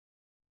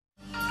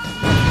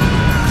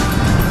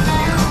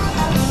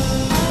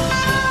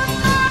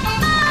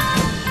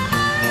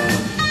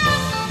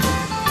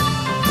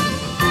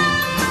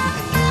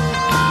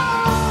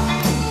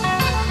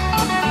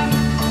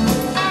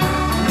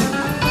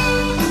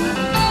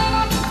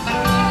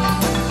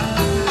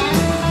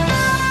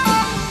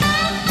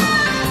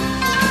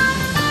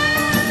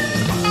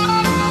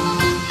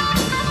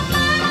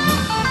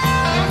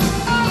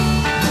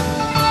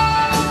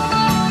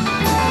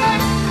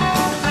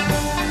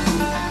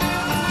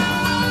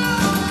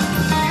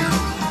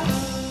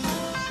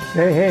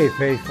Say hey,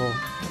 faithful.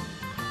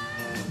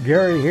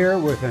 Gary here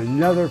with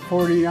another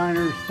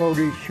 49ers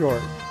Fogies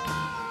short.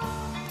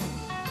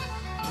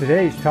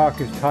 Today's talk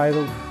is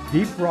titled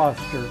Deep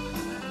Roster,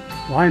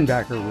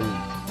 Linebacker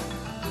Room.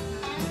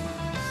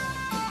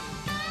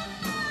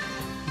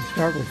 We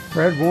start with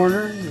Fred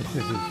Warner. This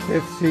is his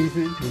fifth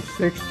season. He's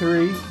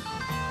 6'3"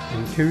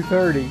 and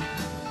 230.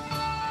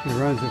 He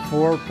runs a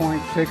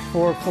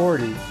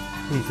 4.6440.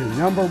 He's the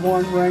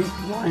 #1 ranked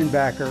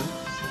linebacker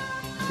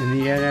in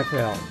the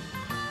NFL.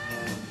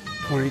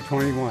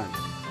 2021.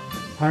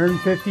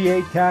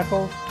 158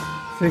 tackles,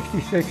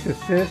 66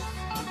 assists,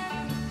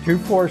 2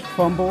 forced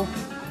fumbles,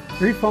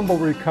 3 fumble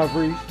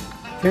recoveries,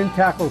 10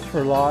 tackles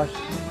for loss,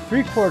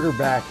 3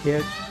 quarterback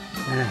hits,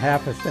 and a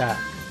half a sack.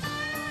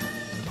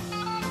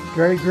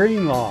 Dre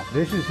Greenlaw,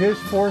 this is his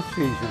 4th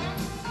season.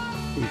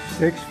 He's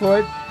 6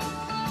 foot,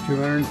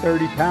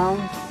 230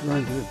 pounds,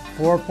 runs a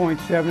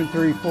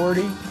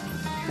 4.7340.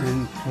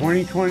 In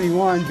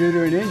 2021, due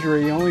to an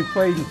injury, he only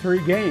played in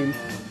 3 games.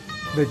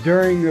 But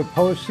during the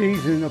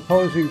postseason,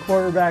 opposing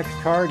quarterbacks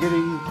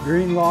targeting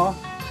Greenlaw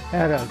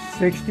had a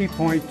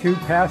 60.2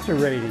 passer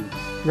rating.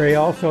 Dre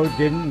also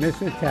didn't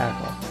miss a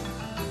tackle.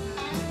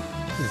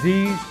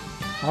 Azeez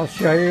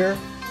Al-Shaair,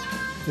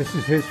 this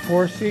is his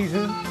 4th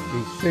season.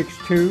 He's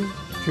 6'2",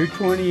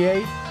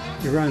 228.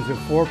 He runs a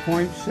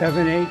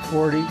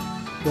 4.7840.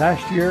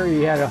 Last year,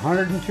 he had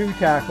 102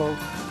 tackles,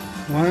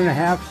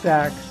 1.5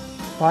 sacks,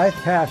 5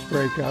 pass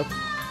breakups,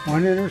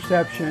 1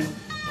 interception,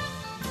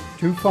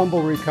 2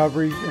 fumble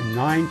recoveries, and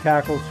 9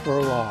 tackles for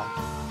a loss.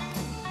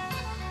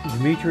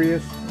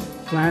 Demetrius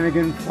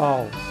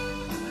Flannigan-Fowles.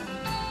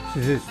 This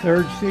is his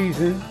 3rd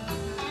season.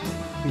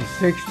 He's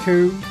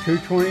 6'2",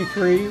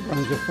 223,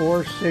 runs a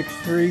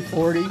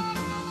 4.6340.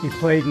 He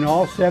played in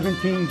all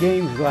 17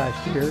 games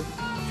last year,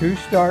 2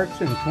 starts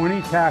and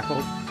 20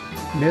 tackles,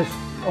 missed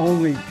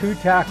only 2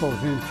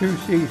 tackles in 2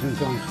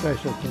 seasons on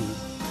special teams.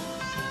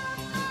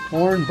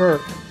 Oren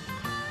Burks,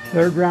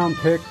 3rd round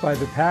pick by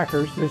the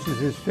Packers. This is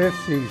his 5th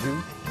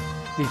season.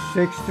 He's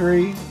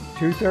 6'3",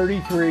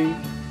 233,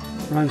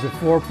 runs a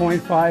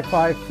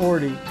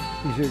 4.5540.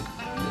 He's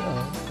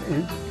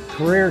in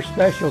career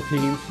special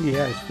teams. He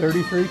has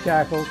 33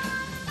 tackles,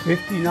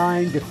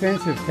 59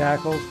 defensive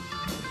tackles,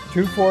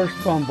 2 forced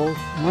fumbles,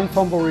 1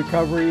 fumble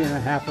recovery, and a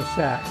half a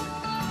sack.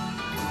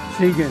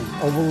 Segun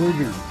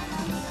Olubi.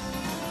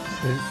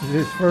 This is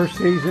his 1st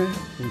season.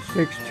 He's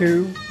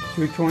 6'2",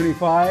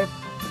 225.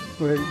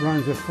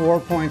 Runs a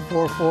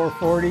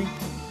 4.4440.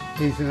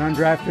 He's an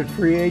undrafted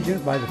free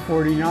agent by the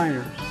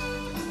 49ers.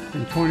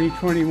 In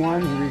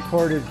 2021, he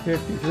recorded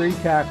 53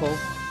 tackles,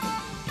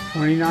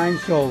 29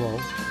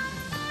 solos,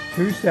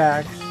 2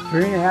 sacks,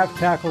 3.5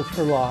 tackles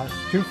for loss,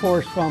 2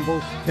 forced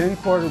fumbles, 10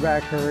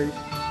 quarterback hurries,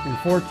 and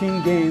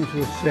 14 games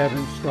with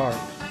 7 starts.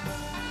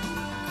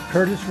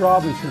 Curtis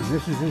Robinson,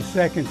 this is his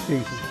 2nd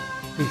season.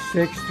 He's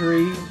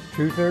 6'3",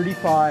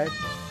 235,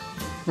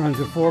 runs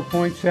a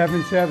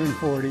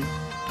 4.7740.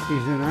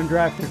 He's an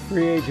undrafted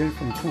free agent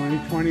from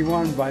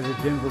 2021 by the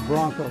Denver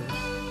Broncos.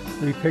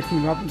 We picked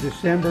him up in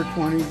December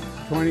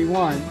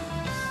 2021.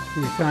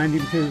 We signed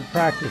him to the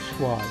practice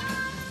squad.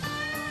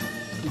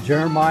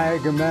 Jeremiah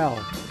Gemmel.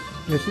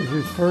 This is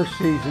his 1st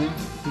season.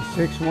 He's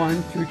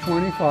 6'1",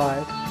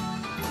 225.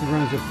 He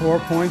runs a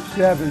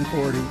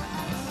 4.740.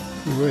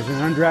 He was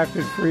an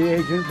undrafted free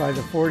agent by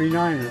the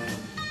 49ers.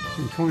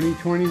 In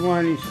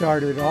 2021, he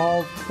started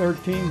all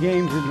 13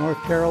 games in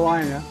North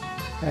Carolina,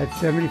 had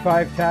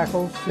 75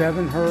 tackles,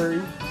 7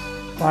 hurries,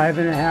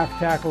 5.5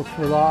 tackles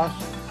for loss,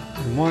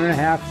 and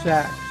 1.5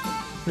 sacks,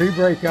 3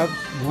 breakups,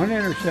 1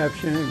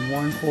 interception, and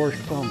 1 forced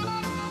fumble.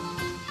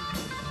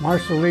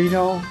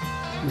 Marcelino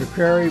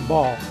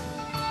McCrary-Ball.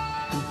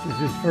 This is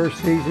his 1st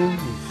season.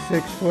 He's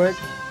 6 foot,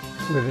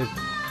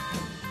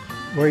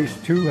 weighs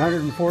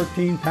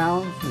 214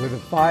 pounds, with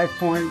a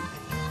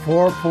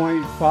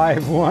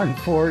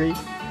 4.5140.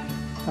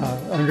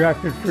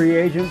 Undrafted free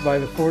agent by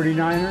the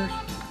 49ers.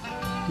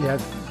 He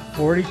had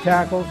 40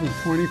 tackles and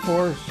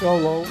 24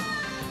 solo,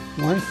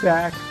 1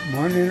 sack,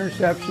 1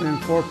 interception, and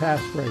 4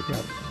 pass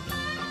breakups.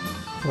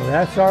 So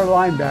that's our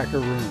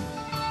linebacker room.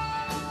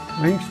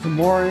 Links to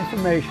more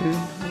information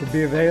will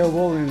be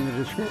available in the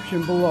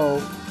description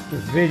below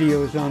with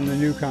videos on the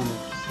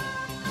newcomers.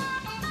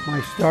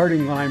 My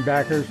starting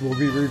linebackers will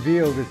be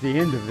revealed at the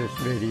end of this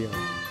video.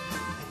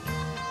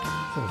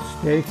 So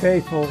stay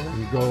faithful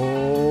and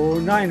go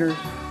Niners!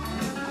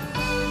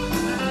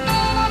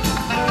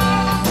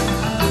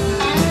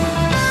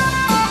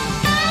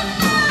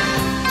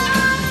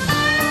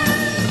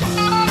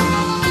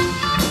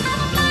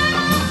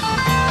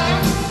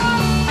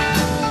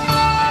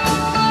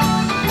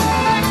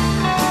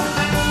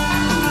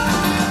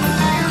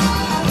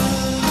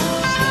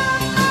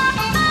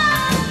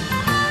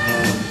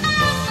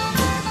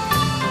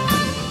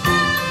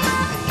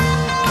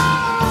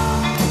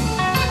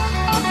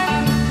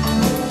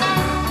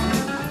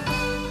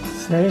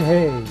 Say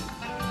hey,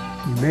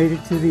 you made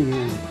it to the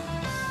end.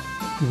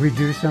 Did we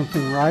do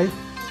something right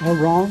or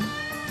wrong?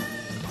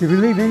 Did we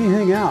leave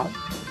anything out?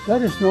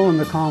 Let us know in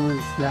the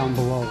comments down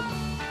below.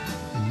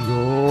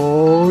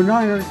 Go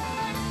Niners!